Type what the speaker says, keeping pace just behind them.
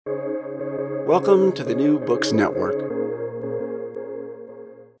Welcome to the New Books Network.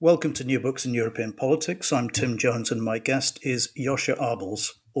 Welcome to New Books in European Politics. I'm Tim Jones and my guest is Joscha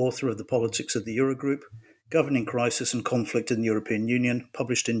Abels, author of The Politics of the Eurogroup, Governing Crisis and Conflict in the European Union,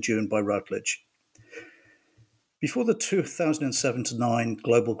 published in June by Routledge. Before the 2007-9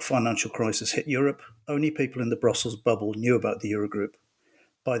 global financial crisis hit Europe, only people in the Brussels bubble knew about the Eurogroup.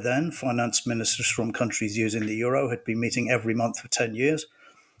 By then, finance ministers from countries using the euro had been meeting every month for 10 years,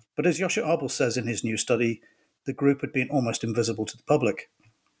 but as Joscha Abels says in his new study, the group had been almost invisible to the public.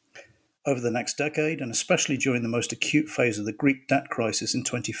 Over the next decade, and especially during the most acute phase of the Greek debt crisis in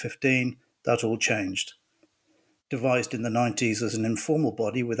 2015, that all changed. Devised in the 90s as an informal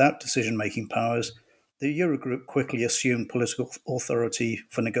body without decision-making powers, the Eurogroup quickly assumed political authority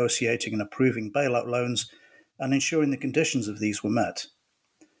for negotiating and approving bailout loans and ensuring the conditions of these were met.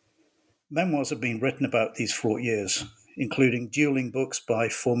 Memoirs have been written about these fraught years, including dueling books by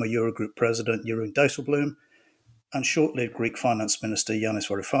former Eurogroup president Jeroen Dijsselbloem and short-lived Greek finance minister Yanis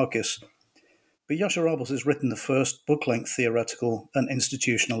Varoufakis. But Joscha Abels has written the first book-length theoretical and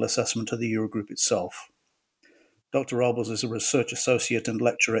institutional assessment of the Eurogroup itself. Dr. Abels is a research associate and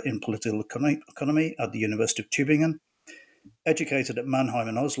lecturer in political economy at the University of Tübingen. Educated at Mannheim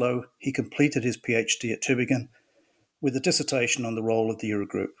and Oslo, he completed his PhD at Tübingen with a dissertation on the role of the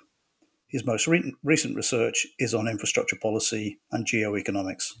Eurogroup. His most recent research is on infrastructure policy and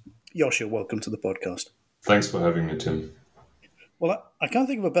geoeconomics. Joscha, welcome to the podcast. Thanks for having me, Tim. Well, I can't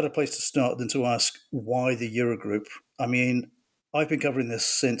think of a better place to start than to ask why the Eurogroup. I mean, I've been covering this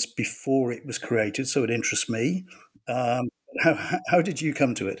since before it was created, so it interests me. How did you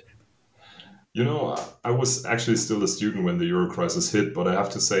come to it? You know, I was actually still a student when the Euro crisis hit, but I have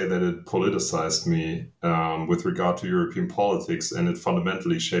to say that it politicized me with regard to European politics, and it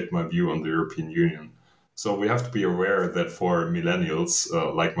fundamentally shaped my view on the European Union. So we have to be aware that for millennials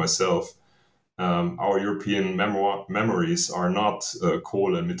like myself, our European memories are not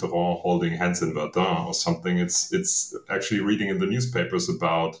Kohl and Mitterrand holding hands in Verdun or something. It's actually reading in the newspapers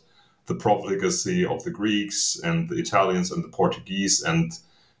about the profligacy of the Greeks and the Italians and the Portuguese, and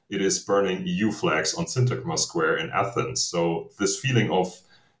it is burning EU flags on Syntagma Square in Athens. So this feeling of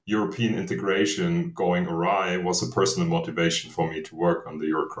European integration going awry was a personal motivation for me to work on the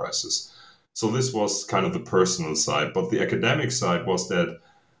Euro crisis. So this was kind of the personal side, but the academic side was that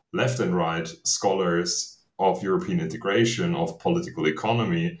left and right scholars of European integration, of political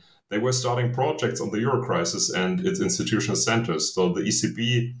economy, they were starting projects on the Euro crisis and its institutional centers. So the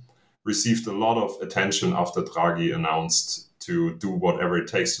ECB received a lot of attention after Draghi announced to do whatever it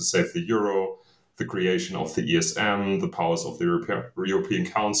takes to save the euro, the creation of the ESM, the powers of the European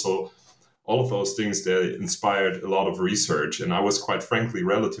Council. All of those things, they inspired a lot of research. And I was quite frankly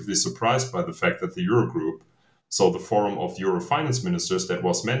relatively surprised by the fact that the Eurogroup, so the Forum of Euro Finance Ministers that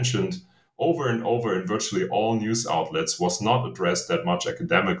was mentioned over and over in virtually all news outlets, was not addressed that much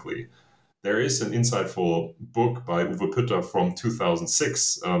academically. There is an insightful book by Uwe Pütter from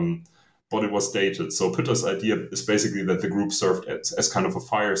 2006, but it was dated. So Pütter's idea is basically that the group served as kind of a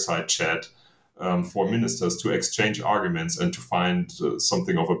fireside chat for ministers to exchange arguments and to find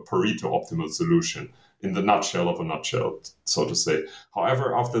something of a Pareto optimal solution, in the nutshell of a nutshell, so to say.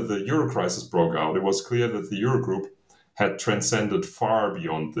 However, after the Euro crisis broke out, it was clear that the Eurogroup had transcended far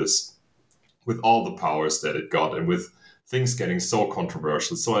beyond this, with all the powers that it got and with things getting so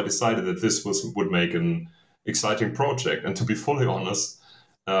controversial. So I decided that this would make an exciting project. And to be fully honest,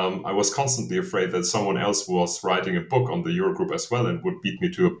 I was constantly afraid that someone else was writing a book on the Eurogroup as well and would beat me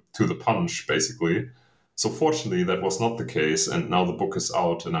to the punch, basically. So fortunately, that was not the case. And now the book is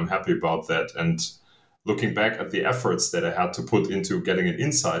out and I'm happy about that. And looking back at the efforts that I had to put into getting an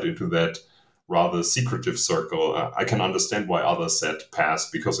insight into that rather secretive circle, I can understand why others said pass,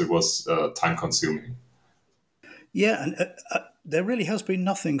 because it was time consuming. Yeah, and there really has been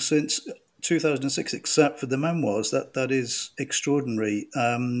nothing since 2006 except for the memoirs. That is extraordinary.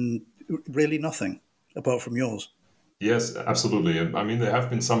 Really nothing apart from yours. Yes, absolutely. I mean, there have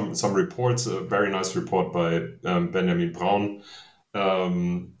been some reports, a very nice report by Benjamin Braun,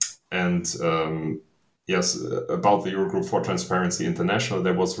 yes, about the Eurogroup for Transparency International.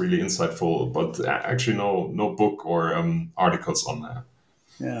 That was really insightful, but actually no book or articles on that.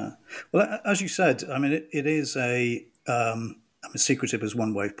 Yeah. Well, as you said, I mean, it is secretive is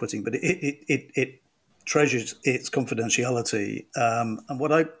one way of putting, but it treasures its confidentiality. And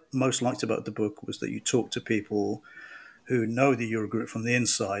what I most liked about the book was that you talked to people who know the Eurogroup from the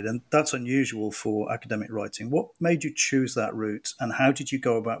inside, and that's unusual for academic writing. What made you choose that route, and how did you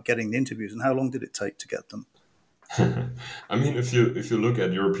go about getting the interviews, and how long did it take to get them? I mean, if you look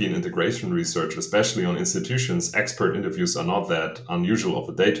at European integration research, especially on institutions, expert interviews are not that unusual of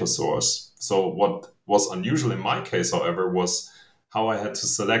a data source. So what was unusual in my case, however, was how I had to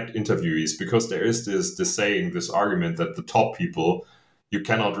select interviewees, because there is this saying, this argument that the top people, you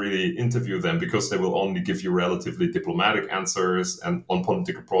cannot really interview them because they will only give you relatively diplomatic answers and on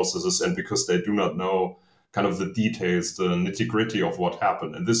political processes, and because they do not know kind of the details, the nitty gritty of what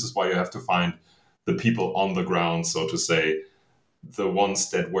happened. And this is why you have to find the people on the ground, so to say, the ones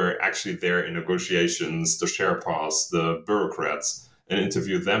that were actually there in negotiations, the Sherpas, the bureaucrats, and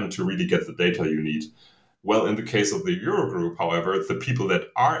interview them to really get the data you need. Well, in the case of the Eurogroup, however, the people that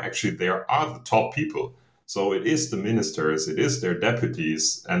are actually there are the top people. So it is the ministers, it is their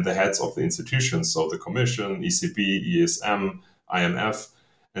deputies, and the heads of the institutions. So the Commission, ECB, ESM, IMF,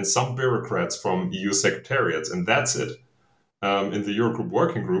 and some bureaucrats from EU secretariats, and that's it. In the Eurogroup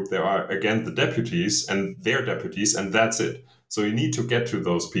working group, there are again the deputies and their deputies, and that's it. So you need to get to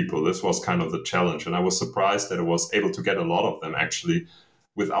those people. This was kind of the challenge, and I was surprised that I was able to get a lot of them actually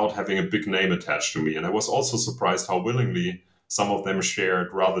without having a big name attached to me. And I was also surprised how willingly some of them shared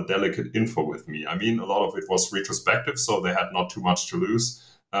rather delicate info with me. I mean, a lot of it was retrospective, so they had not too much to lose.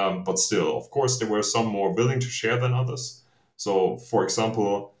 But still, of course, there were some more willing to share than others. So, for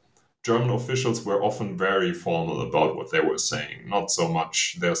example, German officials were often very formal about what they were saying, not so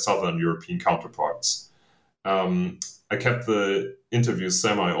much their Southern European counterparts. Um, I kept the interviews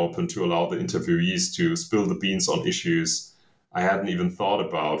semi-open to allow the interviewees to spill the beans on issues I hadn't even thought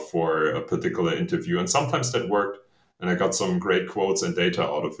about for a particular interview. And sometimes that worked, and I got some great quotes and data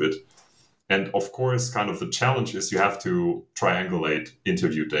out of it. And of course, kind of the challenge is you have to triangulate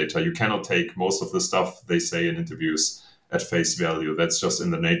interview data. You cannot take most of the stuff they say in interviews at face value. That's just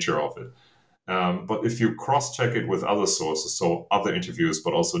in the nature of it. But if you cross-check it with other sources, so other interviews,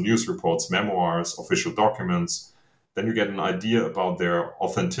 but also news reports, memoirs, official documents, then you get an idea about their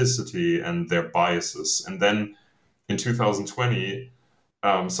authenticity and their biases. And then in 2020,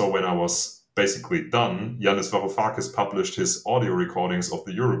 so when I was basically done, Yanis Varoufakis published his audio recordings of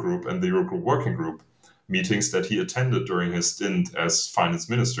the Eurogroup and the Eurogroup working group meetings that he attended during his stint as finance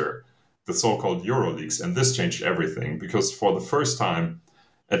minister, the so-called Euroleaks. And this changed everything, because for the first time,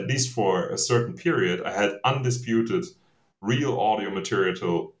 at least for a certain period, I had undisputed real audio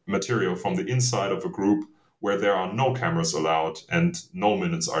material from the inside of a group where there are no cameras allowed and no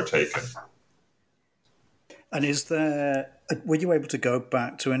minutes are taken. And were you able to go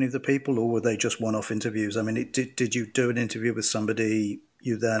back to any of the people, or were they just one-off interviews? I mean, did you do an interview with somebody,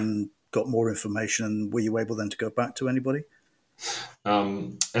 you then got more information, and were you able then to go back to anybody?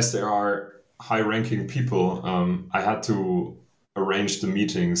 As there are high-ranking people, I had to arrange the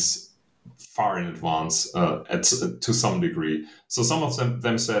meetings far in advance to some degree. So some of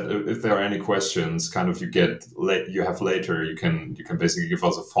them said, if there are any questions, kind of you have later, you can basically give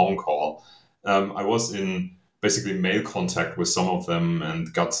us a phone call. I was in basically mail contact with some of them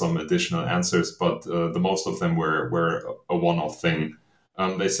and got some additional answers, but the most of them were a one-off thing.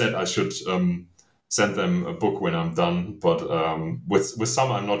 They said I should send them a book when I'm done, but with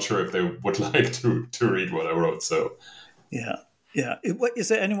some, I'm not sure if they would like to read what I wrote. So, yeah. Is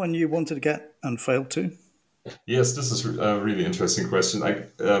there anyone you wanted to get and failed to? Yes, this is a really interesting question.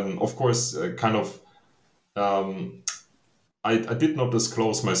 Of course, I did not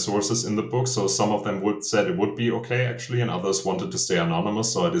disclose my sources in the book, so some of them said it would be okay, actually, and others wanted to stay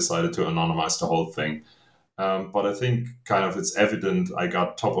anonymous, so I decided to anonymize the whole thing. But I think kind of it's evident I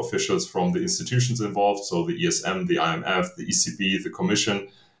got top officials from the institutions involved, so the ESM, the IMF, the ECB, the Commission,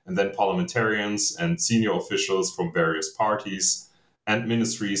 and then parliamentarians and senior officials from various parties and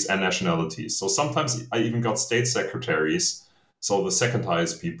ministries and nationalities. So sometimes I even got state secretaries, so the second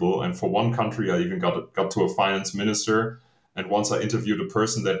highest people, and for one country I even got to a finance minister. And once I interviewed a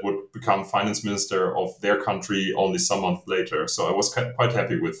person that would become finance minister of their country only some month later. So I was quite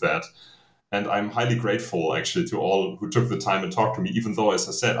happy with that. And I'm highly grateful, actually, to all who took the time and talked to me, even though, as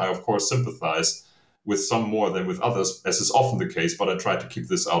I said, I, of course, sympathize with some more than with others, as is often the case, but I tried to keep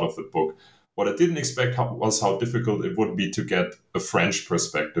this out of the book. What I didn't expect was how difficult it would be to get a French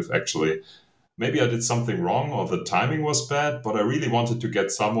perspective, actually. Maybe I did something wrong or the timing was bad, but I really wanted to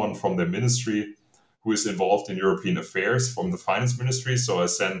get someone from their ministry who is involved in European affairs from the finance ministry. So I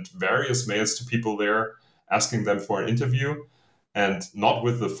sent various mails to people there asking them for an interview, and not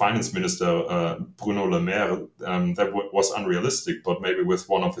with the finance minister, Bruno Le Maire. That was unrealistic, but maybe with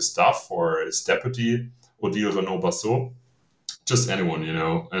one of his staff or his deputy, Odile Renaud-Bassot, just anyone,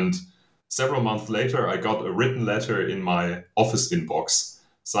 And several months later, I got a written letter in my office inbox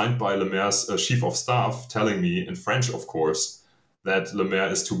signed by Le Maire's chief of staff telling me, in French, of course, that Le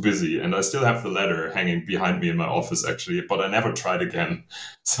Maire is too busy. And I still have the letter hanging behind me in my office, actually, but I never tried again.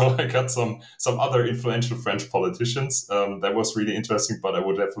 So I got some other influential French politicians. That was really interesting, but I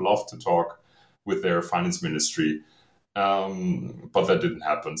would have loved to talk with their finance ministry. But that didn't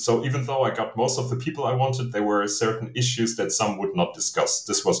happen. So even though I got most of the people I wanted, there were certain issues that some would not discuss.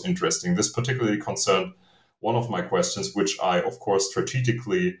 This was interesting. This particularly concerned one of my questions, which I, of course,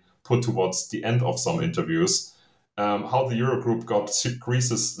 strategically put towards the end of some interviews, how the Eurogroup got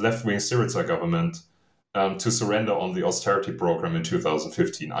Greece's left-wing Syriza government to surrender on the austerity program in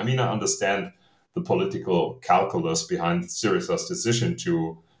 2015. I mean, I understand the political calculus behind Syriza's decision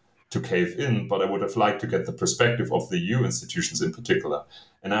to cave in, but I would have liked to get the perspective of the EU institutions in particular.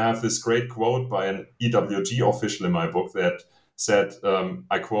 And I have this great quote by an EWG official in my book that said,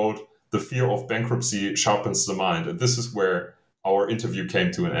 I quote, "The fear of bankruptcy sharpens the mind." And this is where our interview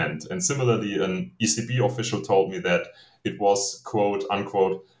came to an end. And similarly, an ECB official told me that it was, quote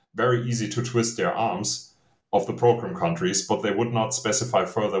unquote, very easy to twist their arms of the program countries, but they would not specify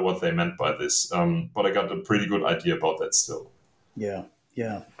further what they meant by this. But I got a pretty good idea about that still. Yeah.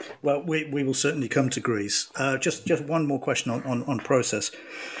 Yeah, well, we will certainly come to Greece. Just one more question on process.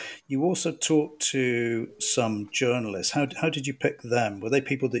 You also talked to some journalists. How did you pick them? Were they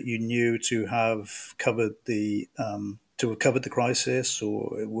people that you knew to have covered the crisis,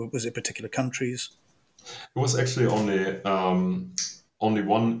 or was it particular countries? It was actually only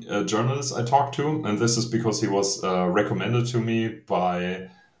one journalist I talked to, and this is because he was recommended to me by.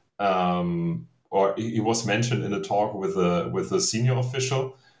 Or he was mentioned in a talk with a senior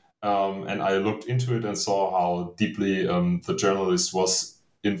official, and I looked into it and saw how deeply the journalist was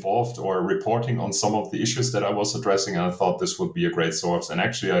involved or reporting on some of the issues that I was addressing, and I thought this would be a great source. And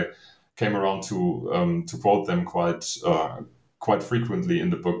actually, I came around to quote them quite frequently in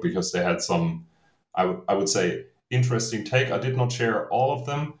the book because they had some, I would say, interesting take. I did not share all of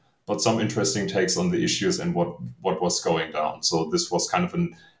them, but some interesting takes on the issues and what was going down. So this was kind of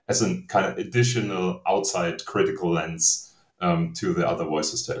as a kind of additional outside critical lens to the other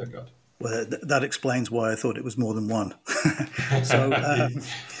voices that I got. Well, that explains why I thought it was more than one. Coming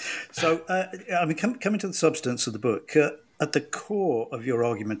to the substance of the book, at the core of your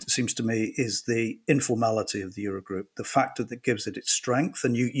argument, it seems to me, is the informality of the Eurogroup, the factor that gives it its strength.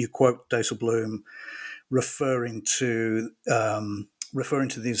 And you quote Dijsselbloem referring to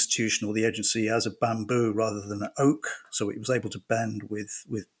the institution or the agency as a bamboo rather than an oak, so it was able to bend with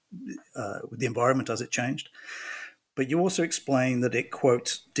the environment as it changed. But you also explain that it,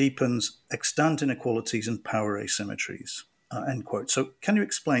 quote, deepens extant inequalities and power asymmetries, end quote. So can you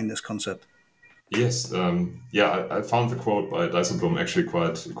explain this concept? Yes. I found the quote by Dijsselbloem actually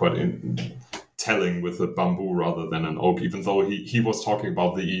quite telling with a bamboo rather than an oak. Even though he was talking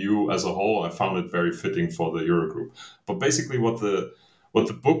about the EU as a whole, I found it very fitting for the Eurogroup. But basically what the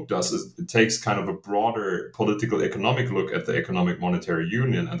book does is it takes kind of a broader political economic look at the economic monetary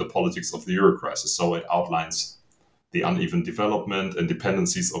union and the politics of the Euro crisis. So it outlines the uneven development and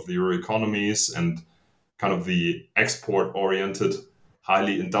dependencies of the Euro economies and kind of the export-oriented,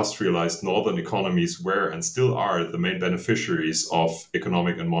 highly industrialized northern economies were and still are the main beneficiaries of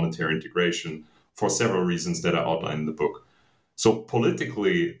economic and monetary integration for several reasons that I outline in the book. So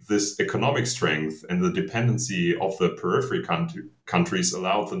politically, this economic strength and the dependency of the periphery countries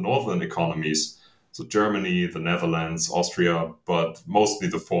allowed the northern economies, so Germany, the Netherlands, Austria, but mostly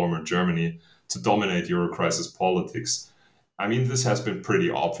the former Germany, to dominate Euro crisis politics. I mean, this has been pretty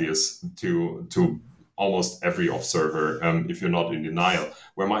obvious to almost every observer, if you're not in denial.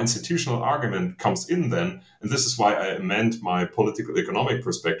 Where my institutional argument comes in then, and this is why I amend my political economic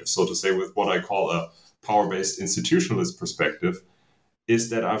perspective, so to say, with what I call a power-based institutionalist perspective, is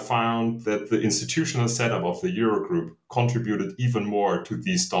that I found that the institutional setup of the Eurogroup contributed even more to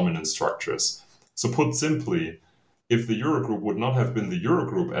these dominant structures. So put simply, if the Eurogroup would not have been the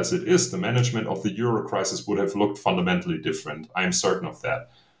Eurogroup as it is, the management of the Euro crisis would have looked fundamentally different. I am certain of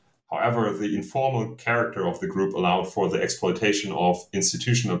that. However, the informal character of the group allowed for the exploitation of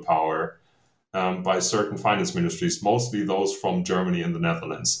institutional power by certain finance ministries, mostly those from Germany and the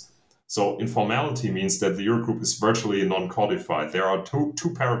Netherlands. So informality means that the Eurogroup is virtually non-codified. There are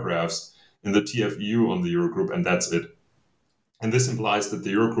two paragraphs in the TFEU on the Eurogroup, and that's it. And this implies that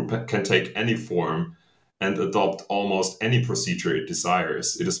the Eurogroup can take any form and adopt almost any procedure it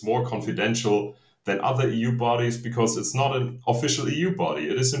desires. It is more confidential than other EU bodies because it's not an official EU body.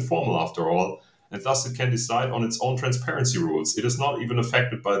 It is informal after all, and thus it can decide on its own transparency rules. It is not even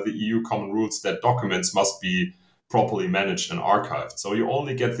affected by the EU common rules that documents must be properly managed and archived. So you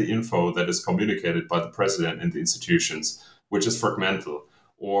only get the info that is communicated by the president and the institutions, which is fragmental,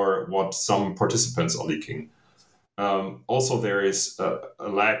 or what some participants are leaking. Also, there is a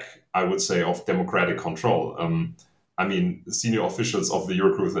lack, I would say, of democratic control. Senior officials of the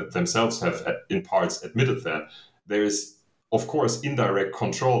Eurogroup themselves have, in parts, admitted that there is, of course, indirect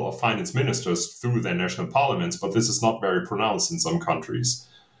control of finance ministers through their national parliaments, but this is not very pronounced in some countries.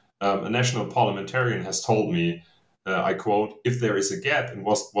 A national parliamentarian has told me, I quote, if there is a gap in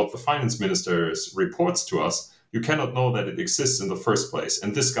what the finance minister reports to us, you cannot know that it exists in the first place.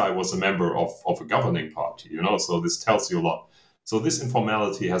 And this guy was a member of a governing party, so this tells you a lot. So this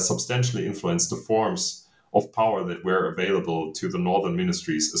informality has substantially influenced the forms of power that were available to the northern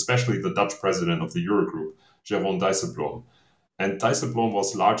ministries, especially the Dutch president of the Eurogroup, Jeroen Dijsselbloem. And Dijsselbloem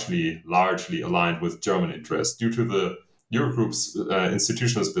was largely aligned with German interests. Due to the Eurogroup's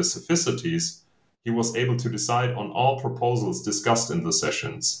institutional specificities, he was able to decide on all proposals discussed in the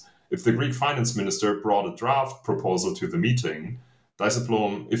sessions. If the Greek finance minister brought a draft proposal to the meeting,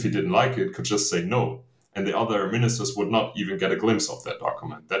 Dijsselbloem, if he didn't like it, could just say no, and the other ministers would not even get a glimpse of that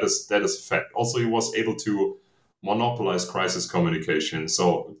document. That is a fact. Also, he was able to monopolize crisis communication.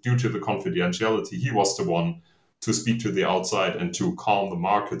 So due to the confidentiality, he was the one to speak to the outside and to calm the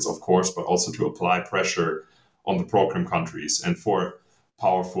markets, of course, but also to apply pressure on the program countries. And for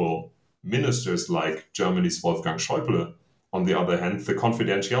powerful ministers like Germany's Wolfgang Schäuble, on the other hand, the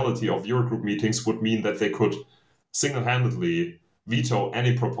confidentiality of Eurogroup meetings would mean that they could single-handedly veto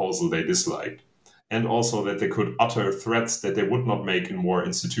any proposal they disliked, and also that they could utter threats that they would not make in more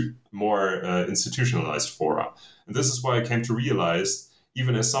institutionalized fora. And this is why I came to realize,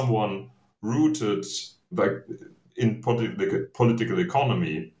 even as someone rooted in political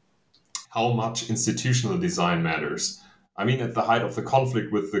economy, how much institutional design matters. I mean, at the height of the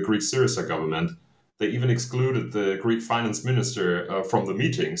conflict with the Greek Syriza government, they even excluded the Greek finance minister from the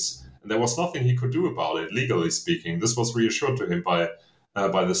meetings. And there was nothing he could do about it, legally speaking. This was reassured to him by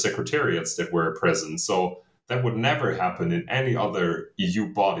the secretariats that were present. So that would never happen in any other EU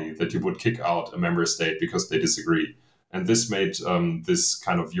body, that you would kick out a member state because they disagree. And this made this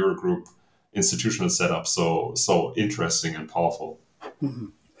kind of Eurogroup institutional setup so interesting and powerful.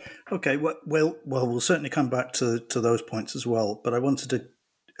 Mm-hmm. Okay, well, we'll certainly come back to those points as well. But I wanted to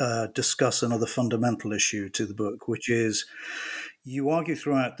discuss another fundamental issue to the book, which is you argue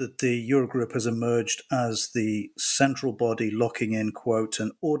throughout that the Eurogroup has emerged as the central body locking in, quote,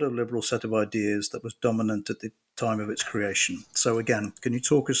 an ordoliberal set of ideas that was dominant at the time of its creation. So again, can you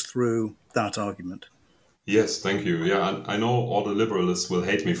talk us through that argument? Yes, thank you. Yeah, I know all the liberalists will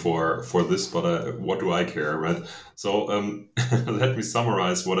hate me for this, but what do I care, right? So let me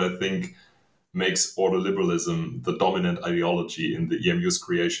summarize what I think makes ordoliberalism the dominant ideology in the EMU's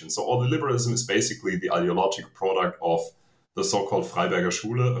creation. So ordoliberalism is basically the ideological product of the so-called Freiberger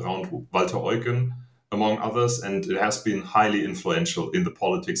Schule around Walter Eucken, among others, and it has been highly influential in the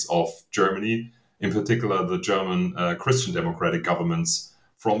politics of Germany, in particular the German Christian democratic governments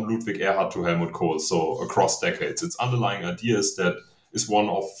from Ludwig Erhard to Helmut Kohl, so across decades. Its underlying idea is that is one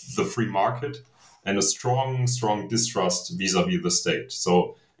of the free market and a strong distrust vis-a-vis the state.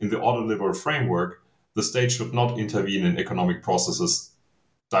 So in the ordoliberal framework, the state should not intervene in economic processes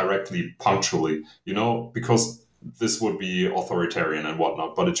directly, punctually, because this would be authoritarian and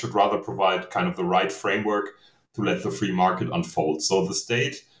whatnot, but it should rather provide kind of the right framework to let the free market unfold. So the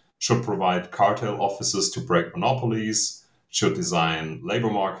state should provide cartel offices to break monopolies, should design labor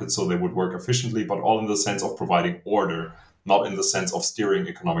markets so they would work efficiently, but all in the sense of providing order, not in the sense of steering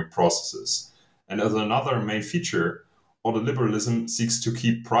economic processes. And as another main feature, ordoliberalism seeks to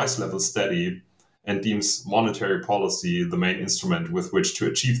keep price levels steady and deems monetary policy the main instrument with which to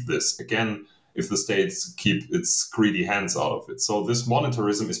achieve this. Again, if the states keep its greedy hands out of it. So this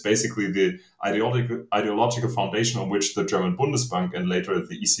monetarism is basically the ideological foundation on which the German Bundesbank and later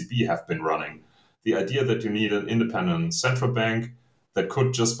the ECB have been running. The idea that you need an independent central bank that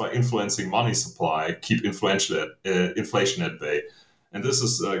could, just by influencing money supply, keep inflation at bay. And this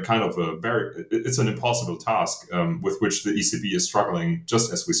is kind of it's an impossible task with which the ECB is struggling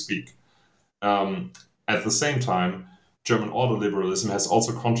just as we speak. At the same time, German ordoliberalism has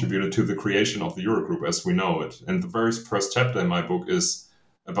also contributed to the creation of the Eurogroup as we know it. And the very first chapter in my book is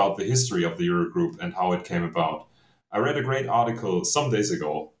about the history of the Eurogroup and how it came about. I read a great article some days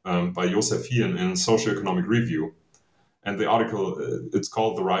ago by Josef Hien in Socioeconomic Review. And the article, it's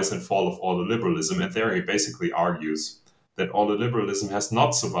called The Rise and Fall of Ordoliberalism. And there he basically argues that ordoliberalism has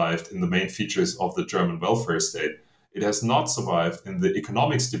not survived in the main features of the German welfare state. It has not survived in the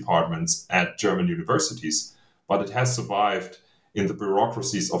economics departments at German universities, but it has survived in the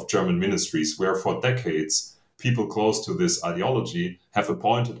bureaucracies of German ministries, where for decades, people close to this ideology have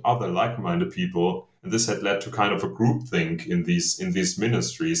appointed other like-minded people, and this had led to kind of a groupthink in these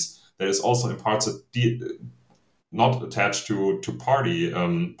ministries that is also in parts not attached to party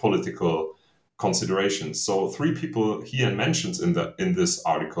political considerations. So three people he mentions in this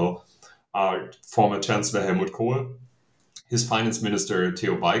article are former Chancellor Helmut Kohl, his finance minister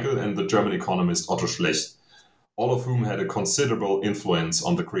Theo Weigel, and the German economist Otto Schlecht, all of whom had a considerable influence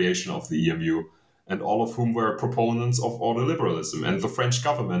on the creation of the EMU, and all of whom were proponents of ordoliberalism. And the French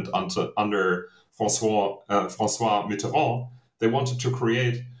government under François Mitterrand, they wanted to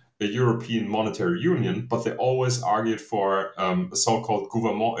create a European monetary union, but they always argued for a so-called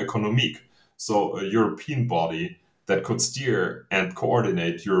gouvernement économique, so a European body that could steer and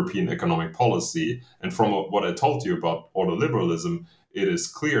coordinate European economic policy. And from what I told you about ordoliberalism, it is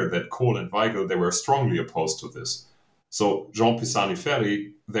clear that Kohl and Weigel, they were strongly opposed to this. So Jean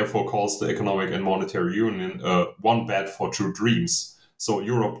Pisani-Ferry therefore calls the economic and monetary union one bed for two dreams. So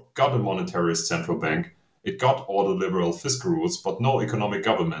Europe got a monetarist central bank, it got ordoliberal fiscal rules, but no economic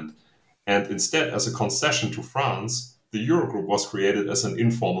government. And instead, as a concession to France, the Eurogroup was created as an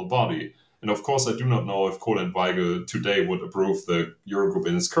informal body. And of course, I do not know if Kohl and Weigel today would approve the Eurogroup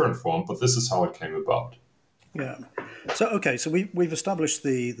in its current form, but this is how it came about. Yeah. So we've established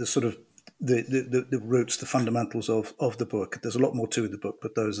the sort of the roots, the fundamentals of the book. There's a lot more to the book,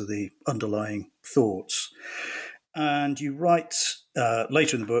 but those are the underlying thoughts. And you write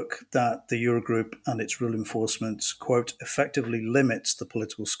later in the book that the Eurogroup and its rule enforcement, quote, effectively limits the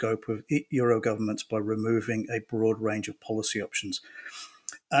political scope of Euro governments by removing a broad range of policy options.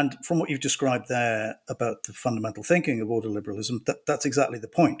 And from what you've described there about the fundamental thinking of ordoliberalism, that's exactly the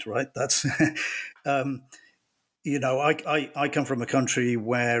point, right? That's, I come from a country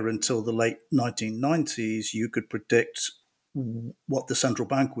where until the late 1990s, you could predict what the central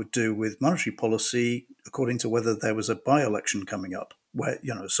bank would do with monetary policy according to whether there was a by-election coming up, where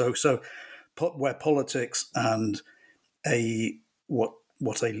where politics and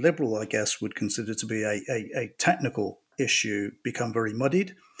what a liberal, I guess, would consider to be a technical issue become very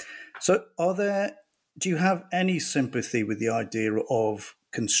muddied. So do you have any sympathy with the idea of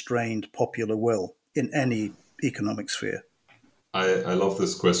constrained popular will in any economic sphere? I love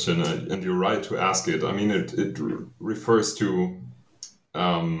this question, and you're right to ask it. I mean, it refers to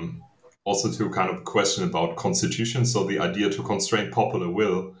also to kind of question about constitution. So the idea to constrain popular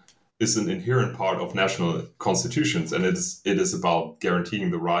will is an inherent part of national constitutions, and it is about guaranteeing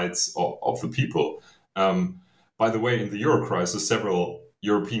the rights of the people. By the way, in the Euro crisis, several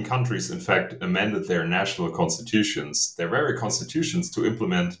European countries, in fact, amended their national constitutions, their very constitutions, to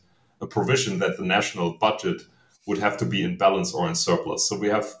implement a provision that the national budget would have to be in balance or in surplus. So we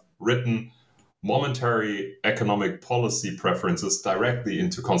have written momentary economic policy preferences directly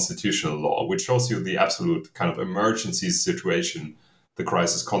into constitutional law, which shows you the absolute kind of emergency situation the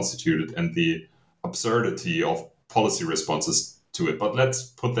crisis constituted and the absurdity of policy responses to it. But let's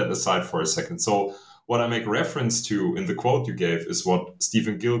put that aside for a second. So what I make reference to in the quote you gave is what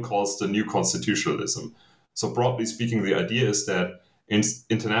Stephen Gill calls the new constitutionalism. So broadly speaking, the idea is that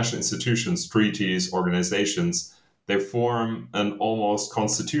international institutions, treaties, organizations, they form an almost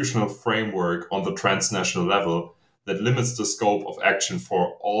constitutional framework on the transnational level that limits the scope of action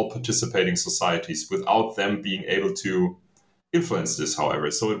for all participating societies without them being able to influence this, however.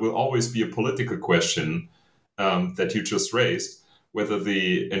 So it will always be a political question that you just raised, whether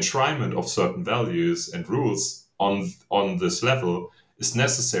the enshrinement of certain values and rules on this level is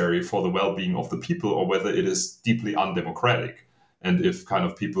necessary for the well-being of the people or whether it is deeply undemocratic, and if kind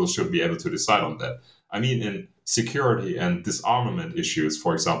of people should be able to decide on that. I mean, in security and disarmament issues,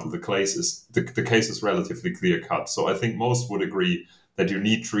 for example, the case is relatively clear-cut. So I think most would agree that you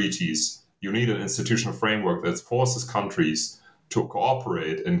need treaties, you need an institutional framework that forces countries to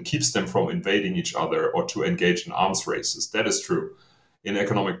cooperate and keeps them from invading each other or to engage in arms races. That is true. In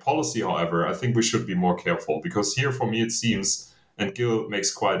economic policy, however, I think we should be more careful, because here, for me, it seems, and Gill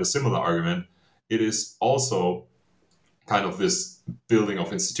makes quite a similar argument, it is also kind of this building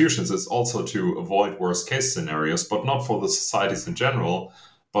of institutions is also to avoid worst case scenarios, but not for the societies in general,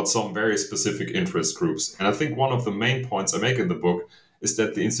 but some very specific interest groups. And I think one of the main points I make in the book is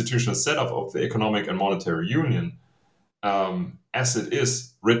that the institutional setup of the economic and monetary union, as it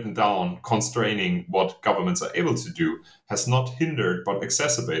is written down, constraining what governments are able to do, has not hindered but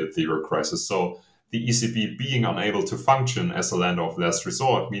exacerbated the euro crisis. So the ECB being unable to function as a lender of last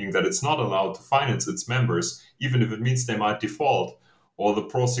resort, meaning that it's not allowed to finance its members, even if it means they might default, or the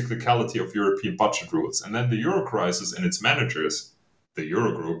pro-cyclicality of European budget rules. And then the euro crisis and its managers, the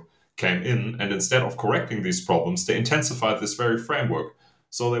Eurogroup, came in, and instead of correcting these problems, they intensified this very framework.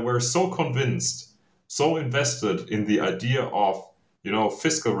 So they were so convinced, so invested in the idea of,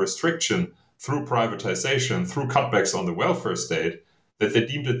 fiscal restriction through privatization, through cutbacks on the welfare state, that they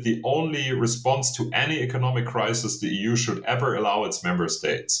deemed it the only response to any economic crisis the EU should ever allow its member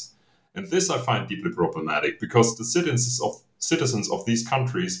states. And this I find deeply problematic because the citizens of these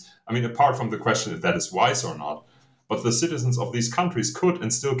countries, I mean, apart from the question if that is wise or not, but the citizens of these countries could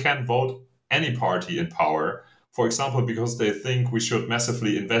and still can vote any party in power, for example, because they think we should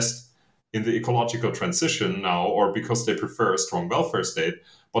massively invest in the ecological transition now, or because they prefer a strong welfare state,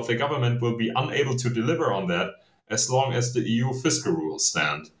 but the government will be unable to deliver on that as long as the EU fiscal rules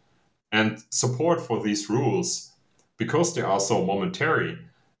stand. And support for these rules, because they are so momentary,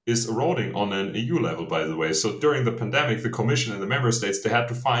 is eroding on an EU level, by the way. So during the pandemic, the Commission and the member states, they had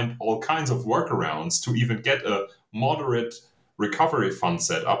to find all kinds of workarounds to even get a moderate recovery fund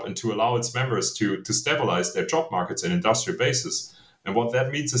set up and to allow its members to stabilize their job markets and industrial bases. And what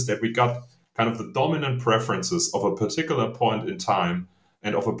that means is that we got kind of the dominant preferences of a particular point in time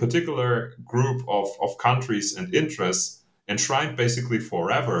and of a particular group of countries and interests enshrined basically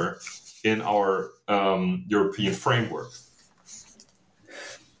forever in our European framework.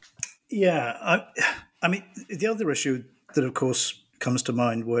 Yeah, I mean, the other issue that, of course, comes to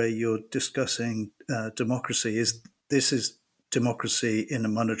mind where you're discussing democracy is this is democracy in a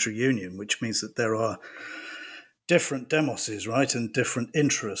monetary union, which means that there are different demoses, right, and different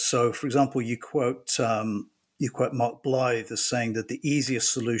interests. So, for example, you quote Mark Blythe as saying that the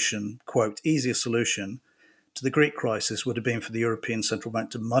easiest solution, quote, easiest solution to the Greek crisis would have been for the European Central Bank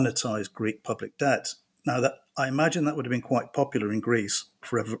to monetize Greek public debt. Now, that I imagine that would have been quite popular in Greece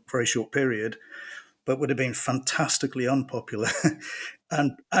for a very short period, but would have been fantastically unpopular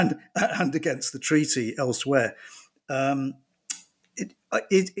and against the treaty elsewhere.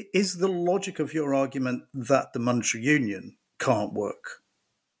 Is the logic of your argument that the monetary union can't work?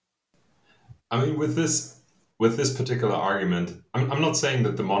 I mean, with this particular argument, I'm not saying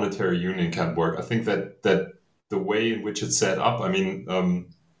that the monetary union can't work. I think that the way in which it's set up, I mean,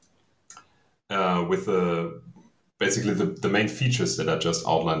 with basically the main features that I just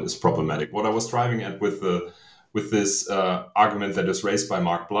outlined is problematic. What I was driving at with this argument that is raised by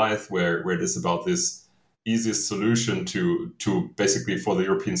Mark Blythe, where it is about this easiest solution to basically for the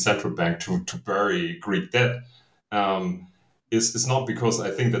European Central Bank to bury Greek debt, is not because I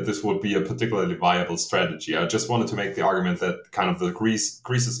think that this would be a particularly viable strategy. I just wanted to make the argument that kind of the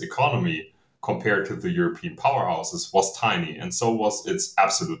Greece's economy compared to the European powerhouses was tiny, and so was its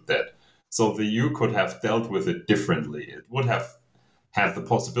absolute debt. So the EU could have dealt with it differently. It would have had the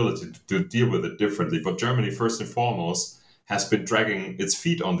possibility to deal with it differently. But Germany, first and foremost, has been dragging its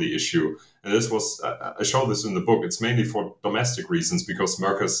feet on the issue. And this was, I show this in the book, it's mainly for domestic reasons because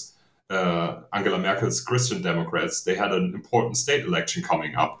Angela Merkel's Christian Democrats, they had an important state election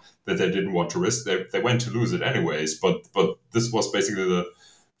coming up that they didn't want to risk. They went to lose it anyways, but this was basically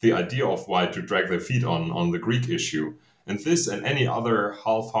the idea of why to drag their feet on the Greek issue. And this and any other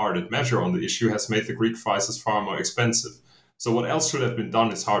half-hearted measure on the issue has made the Greek crisis far more expensive. So what else should have been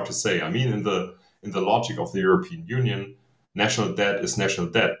done is hard to say. I mean, in the logic of the European Union, national debt is national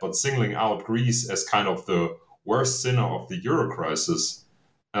debt, but singling out Greece as kind of the worst sinner of the euro crisis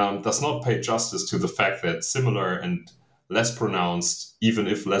does not pay justice to the fact that similar and less pronounced, even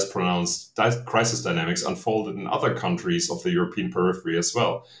if less pronounced, crisis dynamics unfolded in other countries of the European periphery as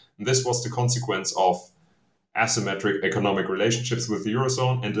well. And this was the consequence of asymmetric economic relationships with the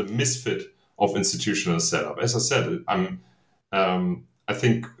Eurozone and a misfit of institutional setup. As I said, I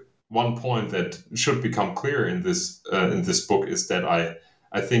think one point that should become clear in this book is that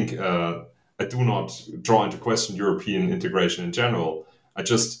I think I do not draw into question European integration in general. I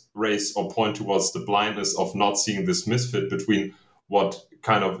just raise or point towards the blindness of not seeing this misfit between what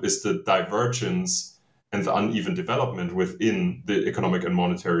kind of is the divergence and the uneven development within the economic and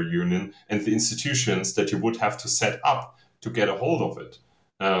monetary union and the institutions that you would have to set up to get a hold of it.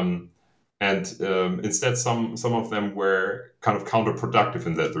 Instead, some of them were kind of counterproductive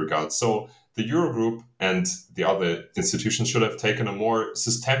in that regard. So the Eurogroup and the other institutions should have taken a more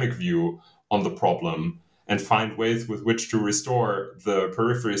systemic view on the problem and find ways with which to restore the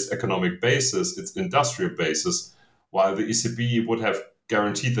periphery's economic basis, its industrial basis, while the ECB would have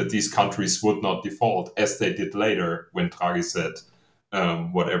guaranteed that these countries would not default, as they did later when Draghi said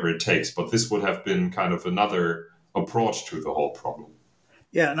whatever it takes. But this would have been kind of another approach to the whole problem.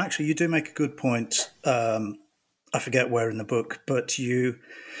 Yeah, and actually you do make a good point. I forget where in the book, but you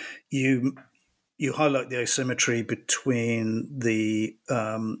highlight the asymmetry between the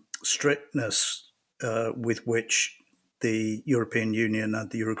strictness with which the European Union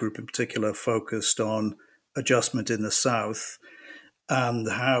and the Eurogroup in particular focused on adjustment in the South, and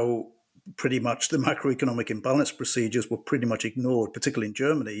how pretty much the macroeconomic imbalance procedures were pretty much ignored, particularly in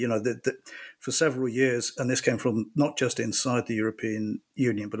Germany. For several years, and this came from not just inside the European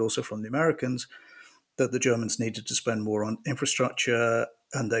Union, but also from the Americans, that the Germans needed to spend more on infrastructure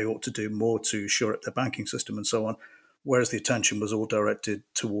and they ought to do more to shore up their banking system and so on, whereas the attention was all directed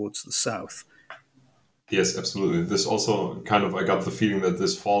towards the South. Yes, absolutely. This also I got the feeling that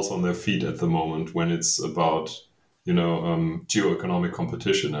this falls on their feet at the moment when it's about, geoeconomic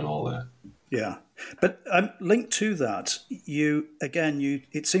competition and all that. Yeah. But linked to that,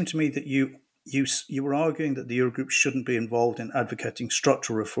 it seemed to me that you were arguing that the Eurogroup shouldn't be involved in advocating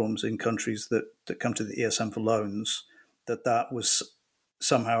structural reforms in countries that come to the ESM for loans, that was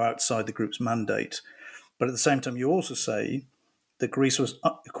somehow outside the group's mandate. But at the same time, you also say that Greece was,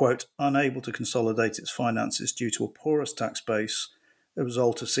 quote, unable to consolidate its finances due to a porous tax base, a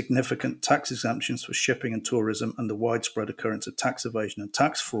result of significant tax exemptions for shipping and tourism, and the widespread occurrence of tax evasion and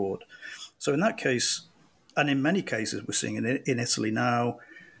tax fraud. So in that case, and in many cases we're seeing in Italy now,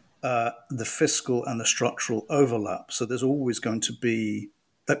 the fiscal and the structural overlap. So there's always going to be,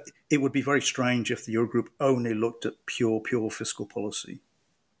 it would be very strange if the Eurogroup only looked at pure fiscal policy.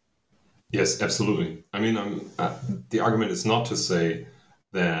 Yes, absolutely. I mean, the argument is not to say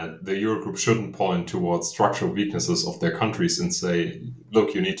that the Eurogroup shouldn't point towards structural weaknesses of their countries and say,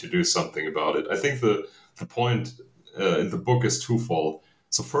 look, you need to do something about it. I think the point in the book is twofold.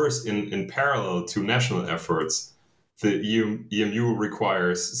 So first, in parallel to national efforts, the EMU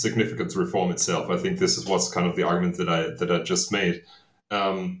requires significant reform itself. I think this is what's kind of the argument that I just made.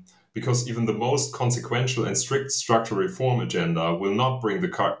 Because even the most consequential and strict structural reform agenda will not bring the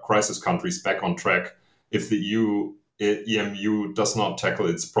crisis countries back on track if the EMU does not tackle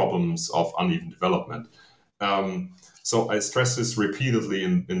its problems of uneven development. So I stress this repeatedly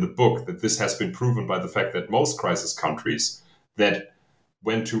in the book, that this has been proven by the fact that most crisis countries that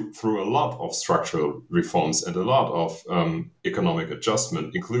went through a lot of structural reforms and a lot of economic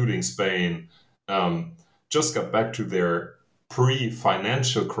adjustment, including Spain, just got back to their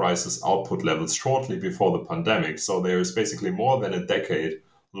pre-financial crisis output levels shortly before the pandemic. So there is basically more than a decade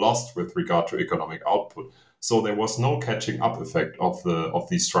lost with regard to economic output. So there was no catching up effect of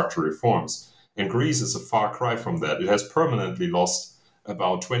these structural reforms. And Greece is a far cry from that. It has permanently lost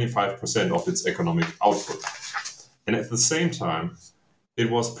about 25% of its economic output. And at the same time, it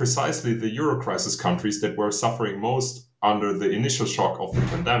was precisely the Euro crisis countries that were suffering most under the initial shock of the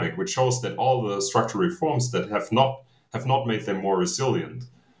pandemic, which shows that all the structural reforms that have not made them more resilient.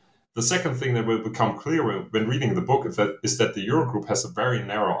 The second thing that will become clear when reading the book is that the Eurogroup has a very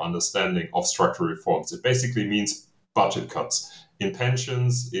narrow understanding of structural reforms. It basically means budget cuts in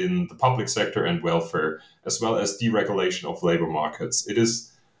pensions, in the public sector and welfare, as well as deregulation of labor markets. It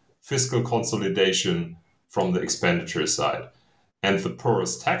is fiscal consolidation from the expenditure side. And the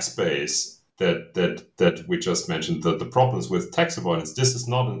porous tax base that we just mentioned, the problems with tax avoidance, this is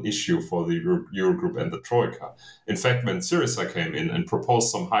not an issue for the Eurogroup and the Troika. In fact, when Syriza came in and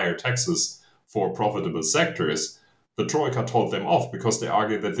proposed some higher taxes for profitable sectors, the Troika told them off because they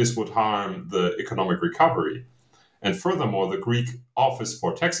argued that this would harm the economic recovery. And furthermore, the Greek Office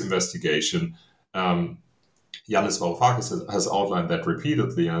for Tax Investigation, Yanis Varoufakis has outlined that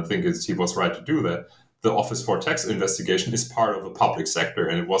repeatedly, and I think he was right to do that. The Office for Tax Investigation is part of the public sector,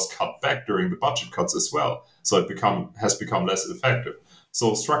 and it was cut back during the budget cuts as well. So it has become less effective.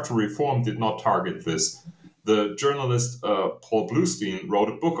 So structural reform did not target this. The journalist Paul Bluestein wrote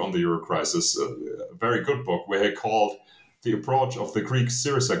a book on the Euro crisis, a very good book, where he called the approach of the Greek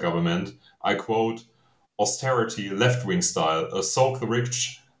Syriza government, I quote, austerity left-wing style, a soak the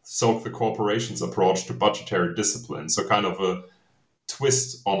rich, soak the corporations approach to budgetary discipline. So kind of a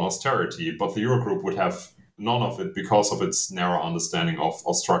twist on austerity, but the Eurogroup would have none of it because of its narrow understanding of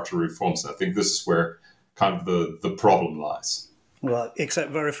structural reforms. And I think this is where kind of the problem lies. Well,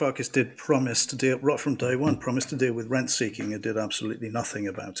 except Varoufakis did promise to deal, right from day one, promised to deal with rent seeking and did absolutely nothing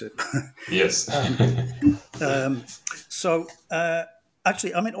about it. Yes.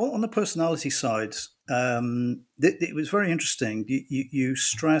 Actually, I mean, on the personality side, it was very interesting. You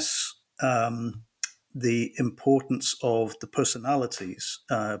stress the importance of the personalities,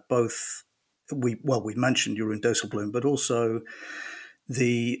 both we mentioned Jeroen Dijsselbloem, but also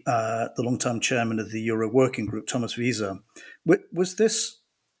the long-term chairman of the Euro Working Group, Thomas Wiese. Was this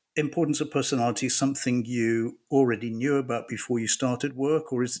importance of personality something you already knew about before you started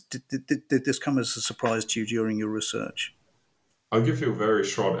work, or did this come as a surprise to you during your research? I'll give you a very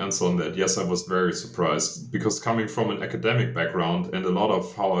short answer on that. Yes, I was very surprised because coming from an academic background and a lot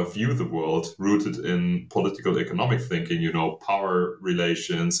of how I view the world rooted in political economic thinking, power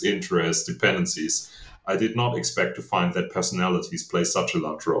relations, interests, dependencies, I did not expect to find that personalities play such a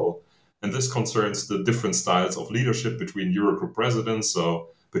large role. And this concerns the different styles of leadership between Eurogroup presidents, so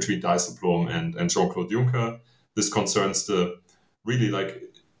between Dijsselbloem and Jean-Claude Juncker. This concerns the really like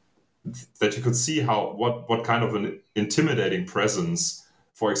that you could see how what kind of an intimidating presence,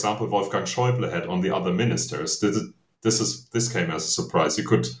 for example, Wolfgang Schäuble had on the other ministers. This came as a surprise. You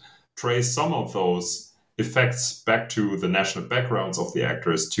could trace some of those effects back to the national backgrounds of the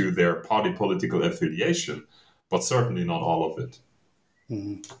actors, to their party political affiliation, but certainly not all of it.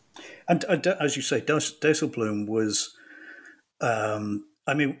 Mm. And as you say, Dijsselbloem was.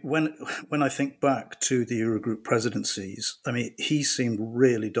 I mean, when I think back to the Eurogroup presidencies, I mean, he seemed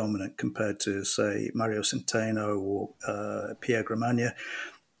really dominant compared to, say, Mario Centeno or Pierre Gramagna.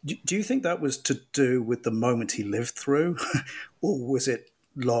 Do you think that was to do with the moment he lived through, or was it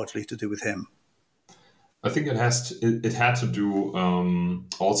largely to do with him? I think it had to do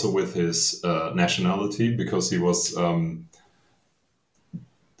also with his nationality, because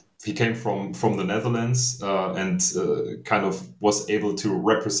he came from the Netherlands and kind of was able to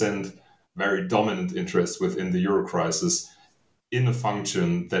represent very dominant interests within the Euro crisis in a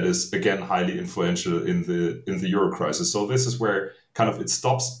function that is again highly influential in the Euro crisis. So this is where kind of it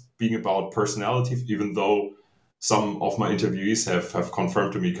stops being about personality, even though some of my interviewees have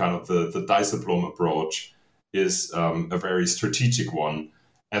confirmed to me kind of the Dijsselbloem approach is a very strategic one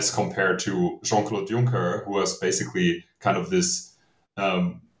as compared to Jean-Claude Juncker, who has basically kind of this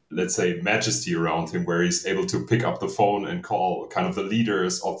let's say majesty around him, where he's able to pick up the phone and call kind of the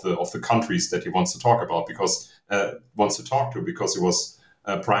leaders of the countries that he wants to talk about, because he was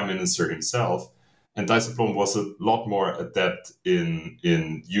prime minister himself. And Dijsselbloem was a lot more adept in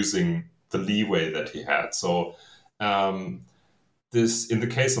using the leeway that he had. So this, in the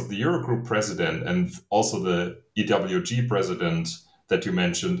case of the Eurogroup president and also the EWG president that you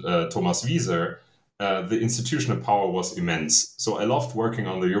mentioned, Thomas Wieser, the institutional power was immense. So I loved working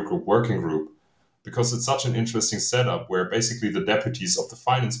on the Eurogroup working group because it's such an interesting setup where basically the deputies of the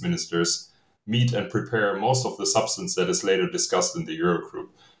finance ministers meet and prepare most of the substance that is later discussed in the Eurogroup.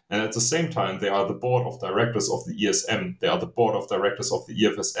 And at the same time, they are the board of directors of the ESM, they are the board of directors of the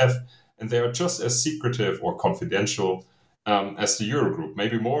EFSF, and they are just as secretive or confidential as the Eurogroup,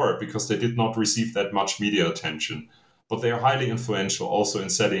 maybe more because they did not receive that much media attention. But they are highly influential also in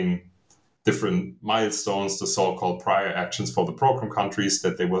setting different milestones, the so-called prior actions for the program countries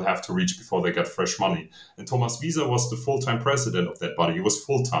that they will have to reach before they get fresh money. And Thomas Wieser was the full-time president of that body. He was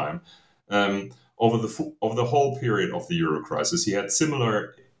full-time over the whole period of the Euro crisis. He had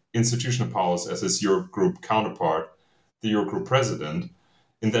similar institutional powers as his Eurogroup counterpart, the Eurogroup president,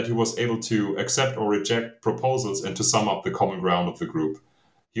 in that he was able to accept or reject proposals and to sum up the common ground of the group.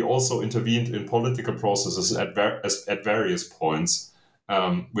 He also intervened in political processes at various points,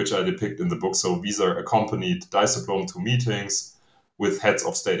 which I depict in the book. So Wieser accompanied Dijsselbloem to meetings with heads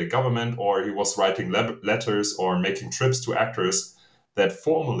of state and government, or he was writing letters or making trips to actors that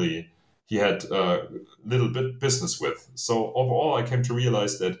formally he had little bit business with. So overall, I came to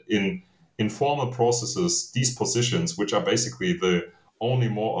realize that in informal processes, these positions, which are basically the only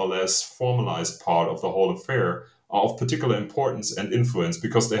more or less formalized part of the whole affair, are of particular importance and influence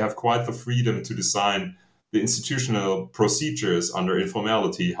because they have quite the freedom to design the institutional procedures under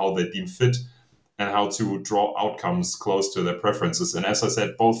informality, how they deem fit, and how to draw outcomes close to their preferences. And as I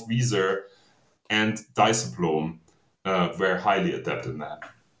said, both Wieser and Dijsselbloem were highly adept in that.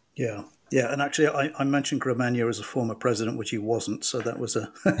 Yeah. Yeah, and actually, I mentioned Gramagna as a former president, which he wasn't, so that was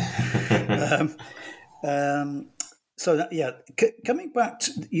a... coming back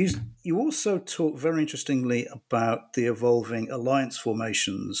to... You also talk very interestingly about the evolving alliance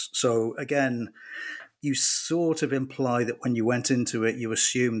formations. So again, you sort of imply that when you went into it, you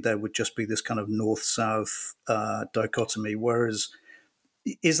assumed there would just be this kind of north-south dichotomy, whereas...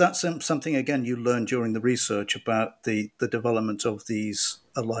 Is that something, again, you learned during the research about the development of these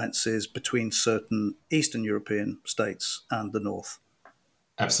alliances between certain Eastern European states and the North?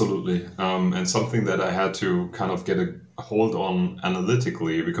 Absolutely. And something that I had to kind of get a hold on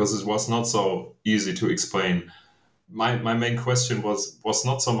analytically, because it was not so easy to explain. My main question was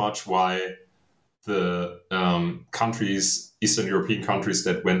not so much why the Eastern European countries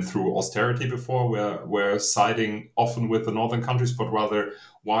that went through austerity before were siding often with the northern countries, but rather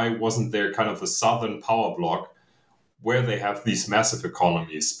why wasn't there kind of the southern power bloc where they have these massive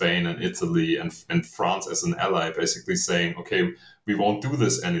economies, Spain and Italy and France as an ally, basically saying, okay, we won't do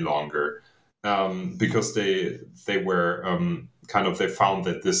this any longer, because they were they found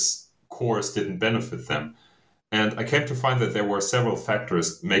that this course didn't benefit them. And I came to find that there were several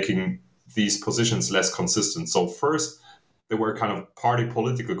factors making these positions less consistent. So first, there were kind of party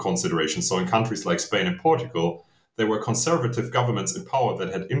political considerations. So in countries like Spain and Portugal, there were conservative governments in power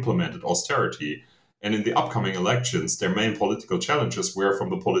that had implemented austerity. And in the upcoming elections, their main political challenges were from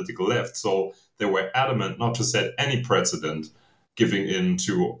the political left. So they were adamant not to set any precedent giving in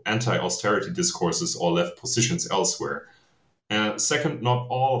to anti-austerity discourses or left positions elsewhere. Second, not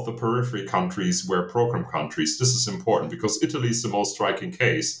all of the periphery countries were program countries. This is important because Italy is the most striking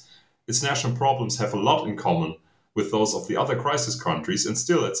case. Its national problems have a lot in common with those of the other crisis countries, and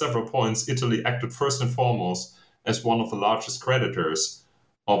still, at several points, Italy acted first and foremost as one of the largest creditors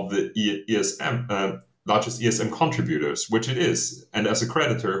of the largest ESM contributors, which it is, and as a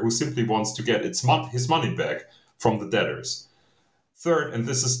creditor who simply wants to get his money back from the debtors. Third, and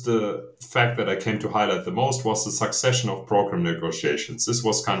this is the fact that I came to highlight the most, was the succession of program negotiations. This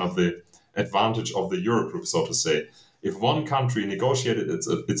was kind of the advantage of the Eurogroup, so to say. If one country negotiated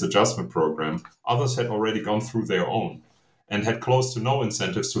its adjustment program, others had already gone through their own and had close to no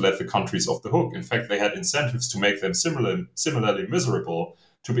incentives to let the countries off the hook. In fact, they had incentives to make them similarly miserable,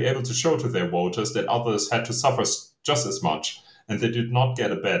 to be able to show to their voters that others had to suffer just as much, and they did not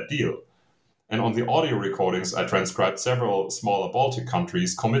get a bad deal. And on the audio recordings, I transcribed several smaller Baltic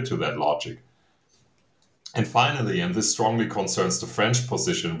countries commit to that logic. And finally, and this strongly concerns the French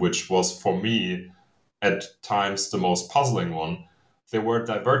position, which was for me at times the most puzzling one, there were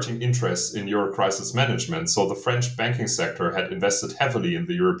diverging interests in Euro crisis management. So the French banking sector had invested heavily in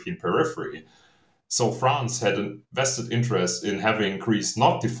the European periphery. So France had a vested interest in having Greece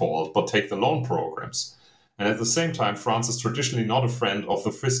not default, but take the loan programs. And at the same time, France is traditionally not a friend of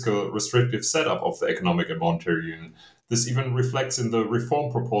the fiscal restrictive setup of the economic and monetary union. This even reflects in the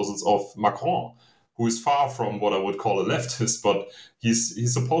reform proposals of Macron, who is far from what I would call a leftist, but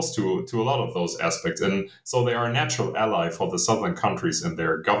he's opposed to a lot of those aspects. And so they are a natural ally for the southern countries and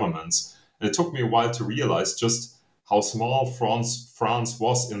their governments. And it took me a while to realize just how small France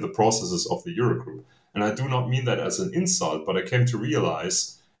was in the processes of the Eurogroup. And I do not mean that as an insult, but I came to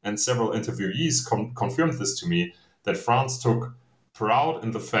realize, and several interviewees confirmed this to me, that France took pride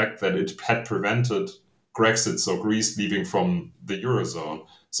in the fact that it had prevented Grexit, so Greece leaving from the Eurozone.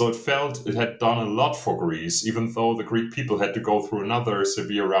 So it felt it had done a lot for Greece, even though the Greek people had to go through another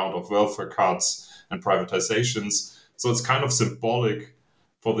severe round of welfare cuts and privatizations. So it's kind of symbolic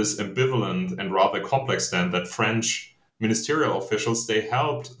for this ambivalent and rather complex stand that French ministerial officials, they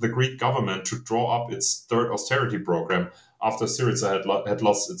helped the Greek government to draw up its third austerity program after Syriza had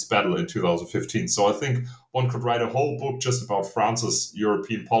lost its battle in 2015. So I think one could write a whole book just about France's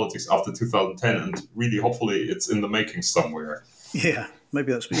European politics after 2010, and really, hopefully, it's in the making somewhere. Yeah,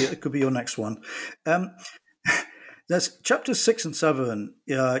 maybe it could be your next one. There's chapters 6 and 7.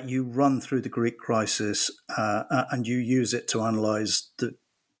 You run through the Greek crisis and you use it to analyse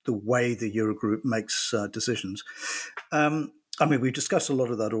the way the Eurogroup makes decisions. We've discussed a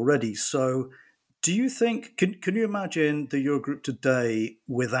lot of that already. So do you think, can you imagine the Eurogroup today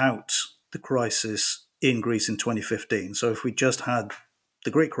without the crisis in Greece in 2015? So if we just had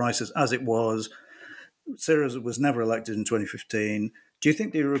the Greek crisis as it was, Syriza was never elected in 2015, do you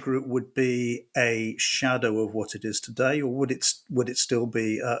think the Eurogroup would be a shadow of what it is today, or would it still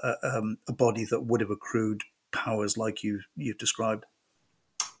be a body that would have accrued powers like you've described?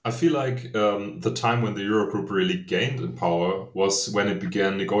 I feel like the time when the Eurogroup really gained in power was when it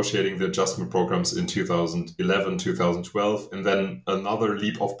began negotiating the adjustment programs in 2011, 2012, and then another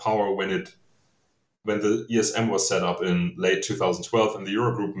leap of power when the ESM was set up in late 2012, and the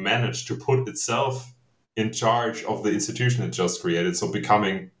Eurogroup managed to put itself in charge of the institution it just created, so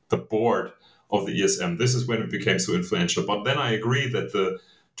becoming the board of the ESM. This is when it became so influential. But then I agree that the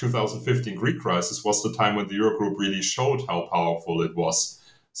 2015 Greek crisis was the time when the Eurogroup really showed how powerful it was.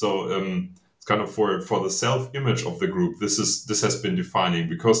 So it's kind of for the self-image of the group, this has been defining,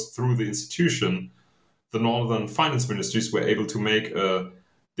 because through the institution, the northern finance ministries were able to make a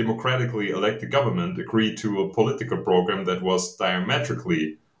democratically elected government agree to a political program that was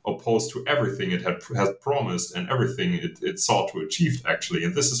diametrically opposed to everything it had promised and everything it sought to achieve, actually.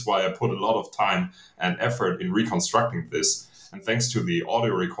 And this is why I put a lot of time and effort in reconstructing this. And thanks to the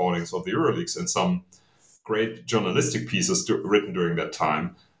audio recordings of the Euroleaks and some great journalistic pieces written during that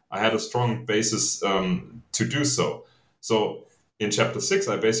time, I had a strong basis to do so. So in chapter 6,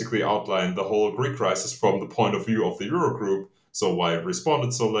 I basically outlined the whole Greek crisis from the point of view of the Eurogroup. So why it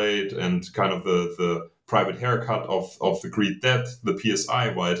responded so late, and kind of the private haircut of the Greek debt, the PSI,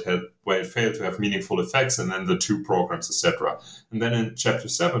 why it failed to have meaningful effects, and then the two programs, etc. And then in chapter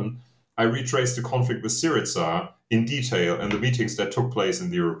 7, I retraced the conflict with Syriza in detail and the meetings that took place in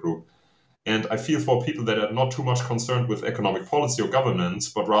the Eurogroup. And I feel for people that are not too much concerned with economic policy or governance,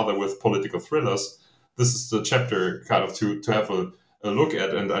 but rather with political thrillers, this is the chapter kind of to have a look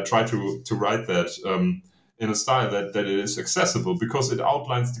at. And I try to write that in a style that it is accessible, because it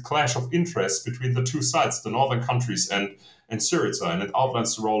outlines the clash of interests between the two sides, the northern countries and Syriza, and it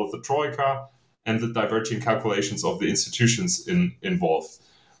outlines the role of the Troika and the diverging calculations of the institutions involved.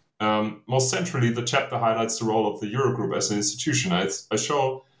 Most centrally, the chapter highlights the role of the Eurogroup as an institution. I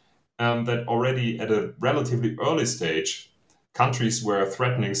show that already at a relatively early stage, countries were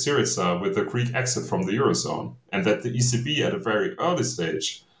threatening Syriza with a Greek exit from the Eurozone, and that the ECB at a very early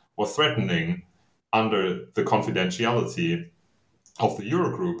stage was threatening, under the confidentiality of the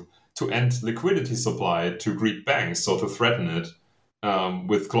Eurogroup, to end liquidity supply to Greek banks, so to threaten it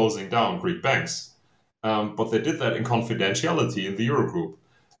with closing down Greek banks. But they did that in confidentiality in the Eurogroup.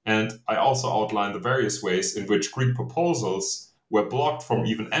 And I also outlined the various ways in which Greek proposals were blocked from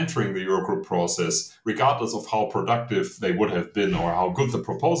even entering the Eurogroup process, regardless of how productive they would have been or how good the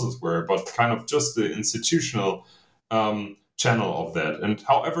proposals were, but kind of just the institutional channel of that. And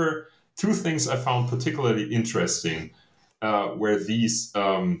however, two things I found particularly interesting were these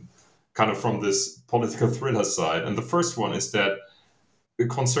kind of from this political thriller side. And the first one is that it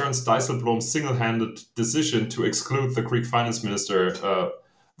concerns Dijsselbloem's single-handed decision to exclude the Greek finance minister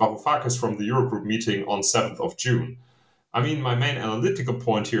Varoufakis from the Eurogroup meeting on 7th of June. I mean, my main analytical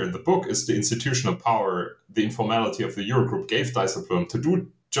point here in the book is the institutional power, the informality of the Eurogroup gave Dijsselbloem to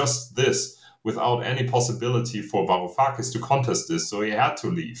do just this without any possibility for Varoufakis to contest this, so he had to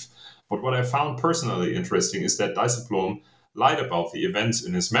leave. But what I found personally interesting is that Dijsselbloem lied about the events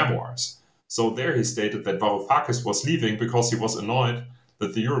in his memoirs. So there he stated that Varoufakis was leaving because he was annoyed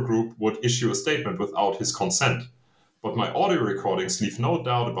that the Eurogroup would issue a statement without his consent. But my audio recordings leave no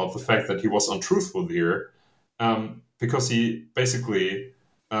doubt about the fact that he was untruthful here, because he basically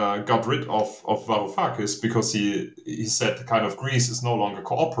got rid of Varoufakis because he said kind of Greece is no longer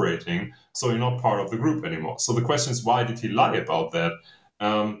cooperating, so you're not part of the group anymore. So the question is, why did he lie about that?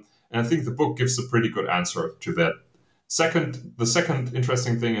 And I think the book gives a pretty good answer to that. The second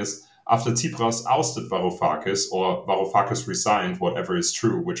interesting thing is, after Tsipras ousted Varoufakis, or Varoufakis resigned, whatever is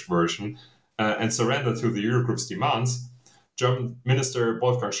true, which version, and surrendered to the Eurogroup's demands, German Minister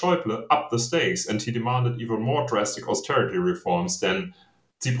Wolfgang Schäuble upped the stakes, and he demanded even more drastic austerity reforms than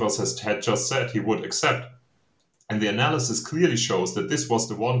Tsipras had just said he would accept. And the analysis clearly shows that this was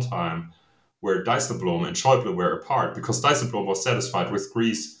the one time where Dijsselbloem and Schäuble were apart, because Dijsselbloem was satisfied with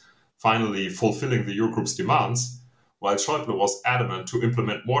Greece finally fulfilling the Eurogroup's demands, while Schäuble was adamant to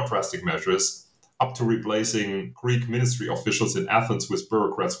implement more drastic measures, up to replacing Greek ministry officials in Athens with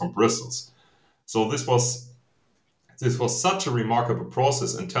bureaucrats from Brussels. So this was such a remarkable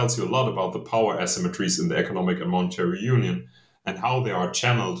process, and tells you a lot about the power asymmetries in the economic and monetary union and how they are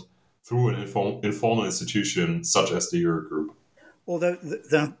channeled through an informal institution such as the Eurogroup. Although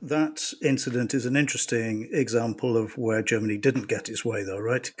that incident is an interesting example of where Germany didn't get its way, though,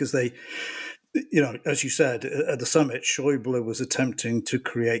 right? Because they, as you said, at the summit, Schäuble was attempting to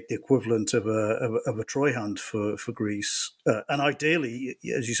create the equivalent of a Treuhand for Greece. And ideally,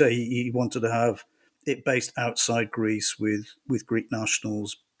 as you say, he wanted to have it based outside Greece with Greek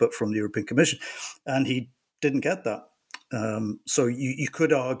nationals, but from the European Commission. And he didn't get that. So you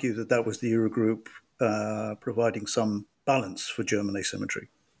could argue that was the Eurogroup providing some balance for German asymmetry.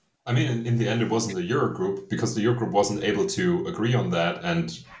 I mean, in the end, it wasn't the Eurogroup, because the Eurogroup wasn't able to agree on that,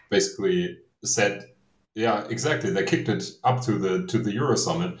 and basically said, yeah, exactly. They kicked it up to the Euro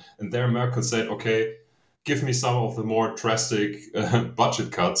summit, and there Merkel said, okay, give me some of the more drastic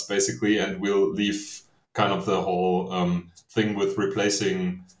budget cuts, basically, and we'll leave kind of the whole thing with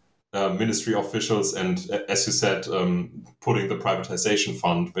replacing ministry officials and, as you said, putting the privatization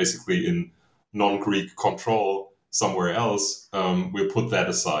fund basically in non-Greek control somewhere else. We'll put that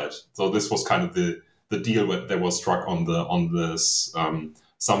aside. So this was kind of the deal that was struck on this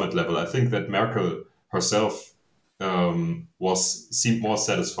summit level. I think that Merkel herself seemed more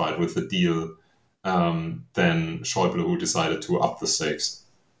satisfied with the deal than Schäuble, who decided to up the stakes.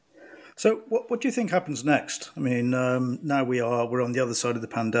 So what do you think happens next? I mean, now we're on the other side of the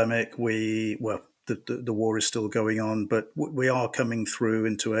pandemic. The war is still going on, but we are coming through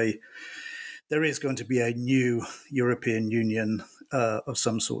into there is going to be a new European Union of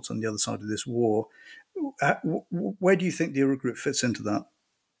some sorts on the other side of this war. Where do you think the Eurogroup fits into that?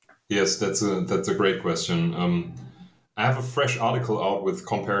 Yes, that's a great question. I have a fresh article out with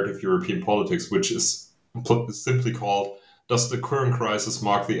Comparative European Politics, which is simply called "Does the current crisis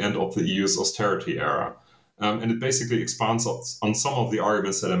mark the end of the EU's austerity era?" And it basically expands on some of the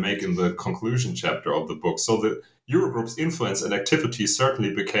arguments that I make in the conclusion chapter of the book. So the Eurogroup's influence and activity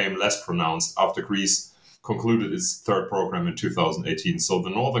certainly became less pronounced after Greece concluded its third program in 2018. So the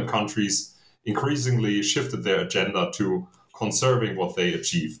northern countries increasingly shifted their agenda to conserving what they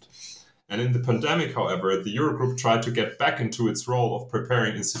achieved. And in the pandemic, however, the Eurogroup tried to get back into its role of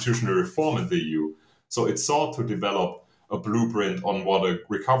preparing institutional reform in the EU. So it sought to develop a blueprint on what a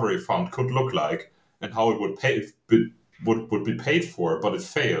recovery fund could look like and how it would be paid for, but it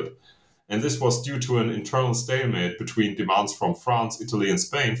failed. And this was due to an internal stalemate between demands from France, Italy, and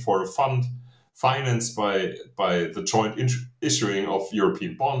Spain for a fund financed by the joint issuing of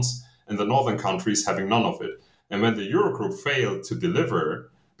European bonds, and the northern countries having none of it. And when the Eurogroup failed to deliver,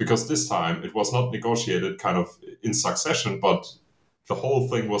 because this time it was not negotiated kind of in succession, but the whole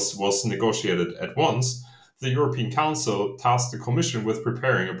thing was negotiated at once, the European Council tasked the Commission with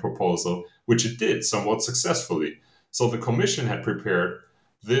preparing a proposal, which it did somewhat successfully. So the Commission had prepared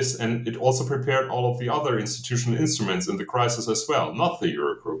this, and it also prepared all of the other institutional instruments in the crisis as well, not the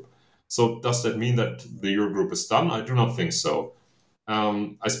Eurogroup. So does that mean that the Eurogroup is done? I do not think so.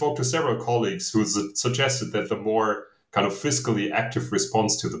 I spoke to several colleagues who suggested that the more kind of fiscally active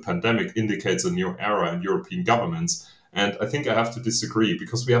response to the pandemic indicates a new era in European governments. And I think I have to disagree,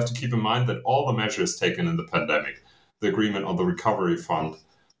 because we have to keep in mind that all the measures taken in the pandemic, the agreement on the recovery fund,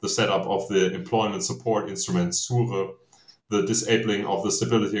 the setup of the employment support instrument, SURE, the disabling of the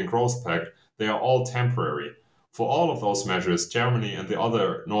Stability and Growth Pact, they are all temporary. For all of those measures, Germany and the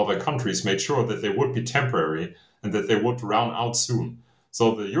other northern countries made sure that they would be temporary and that they would run out soon.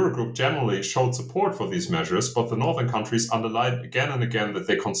 So the Eurogroup generally showed support for these measures, but the northern countries underlined again and again that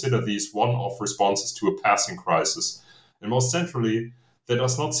they consider these one-off responses to a passing crisis. And most centrally, there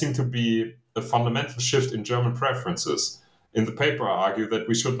does not seem to be a fundamental shift in German preferences. In the paper, I argue that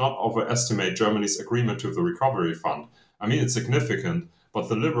we should not overestimate Germany's agreement to the recovery fund. I mean, it's significant, but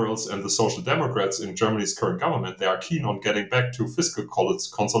the Liberals and the Social Democrats in Germany's current government, they are keen on getting back to fiscal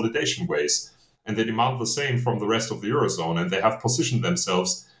consolidation ways. And they demand the same from the rest of the Eurozone, and they have positioned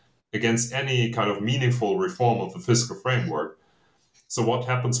themselves against any kind of meaningful reform of the fiscal framework. So what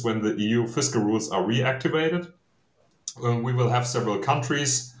happens when the EU fiscal rules are reactivated? We will have several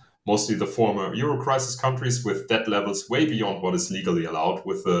countries, mostly the former Euro crisis countries, with debt levels way beyond what is legally allowed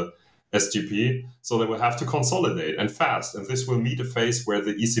with the SGP. So they will have to consolidate, and fast. And this will meet a phase where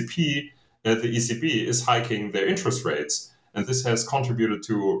the ECB is hiking their interest rates. And this has contributed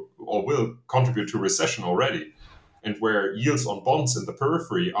to, or will contribute to, recession already. And where yields on bonds in the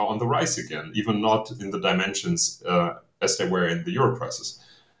periphery are on the rise again, even not in the dimensions as they were in the Euro crisis.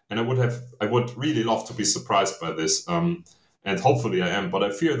 And I would really love to be surprised by this, and hopefully I am, but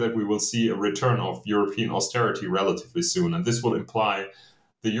I fear that we will see a return of European austerity relatively soon, and this will imply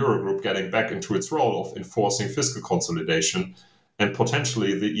the Eurogroup getting back into its role of enforcing fiscal consolidation, and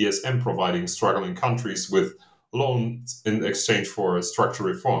potentially the ESM providing struggling countries with loans in exchange for structural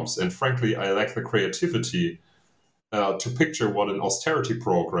reforms. And frankly, I lack the creativity to picture what an austerity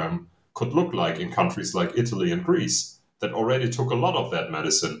program could look like in countries like Italy and Greece that already took a lot of that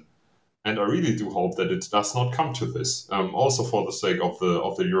medicine. And I really do hope that it does not come to this, also for the sake of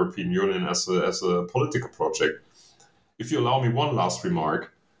the European Union as a political project. If you allow me one last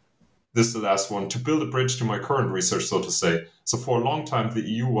remark, this is the last one, to build a bridge to my current research, so to say. So for a long time, the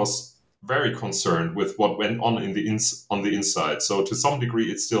EU was very concerned with what went on on the inside. So to some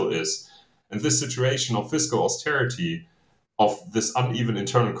degree, it still is. And this situation of fiscal austerity, of this uneven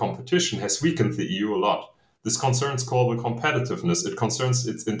internal competition, has weakened the EU a lot. This concerns global competitiveness. It concerns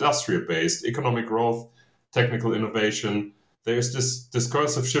its industrial-based economic growth, technical innovation. There is this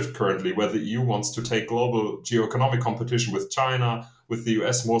discursive shift currently where the EU wants to take global geoeconomic competition with China, with the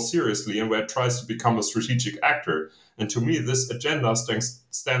US more seriously, and where it tries to become a strategic actor. And to me, this agenda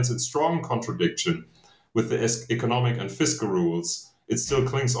stands in strong contradiction with the economic and fiscal rules it still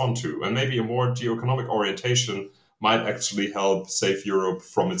clings onto. And maybe a more geoeconomic orientation might actually help save Europe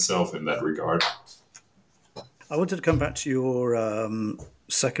from itself in that regard. I wanted to come back to your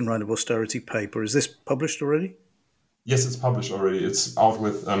second round of austerity paper. Is this published already? Yes, it's published already. It's out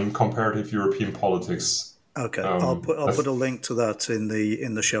with Comparative European Politics. Okay, I'll put a link to that in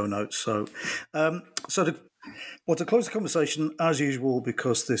the show notes. So, to close the conversation, as usual,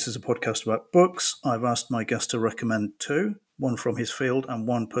 because this is a podcast about books, I've asked my guest to recommend two, one from his field and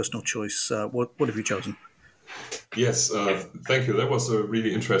one personal choice. What have you chosen? Yes, thank you. That was a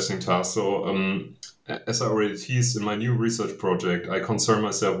really interesting task. So, as I already teased in my new research project, I concern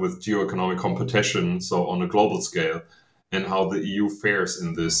myself with geoeconomic competition, so on a global scale, and how the EU fares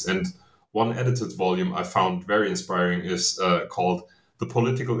in this. And one edited volume I found very inspiring is called The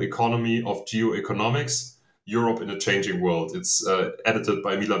Political Economy of Geoeconomics, Europe in a Changing World. It's edited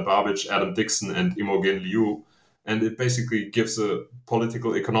by Milan Babic, Adam Dixon, and Imogen Liu. And it basically gives a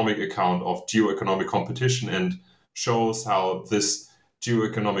political economic account of geoeconomic competition and shows how this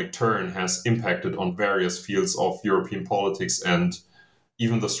geoeconomic turn has impacted on various fields of European politics and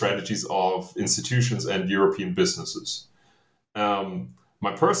even the strategies of institutions and European businesses.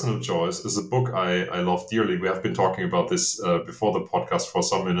 My personal choice is a book I love dearly. We have been talking about this before the podcast for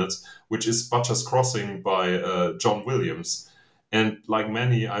some minutes, which is Butcher's Crossing by John Williams. And like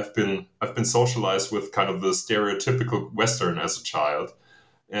many, I've been socialized with kind of the stereotypical Western as a child.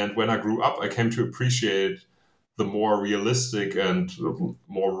 And when I grew up, I came to appreciate the more realistic and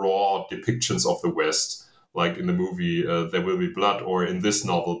more raw depictions of the West, like in the movie There Will Be Blood, or in this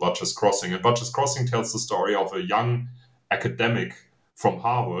novel, Butcher's Crossing. And Butcher's Crossing tells the story of a young academic from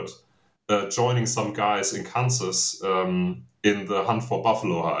Harvard joining some guys in Kansas in the hunt for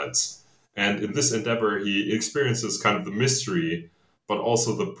buffalo hides. And in this endeavor, he experiences kind of the mystery, but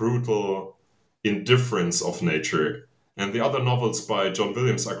also the brutal indifference of nature. And the other novels by John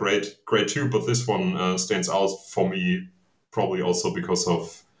Williams are great too, but this one stands out for me probably also because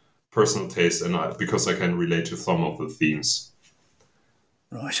of personal taste and because I can relate to some of the themes.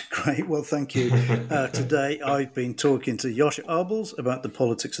 Right, great. Well, thank you. Today I've been talking to Joscha Abels about the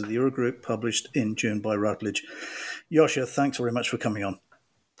politics of the Eurogroup, published in June by Routledge. Joscha, thanks very much for coming on.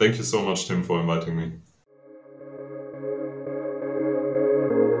 Thank you so much, Tim, for inviting me.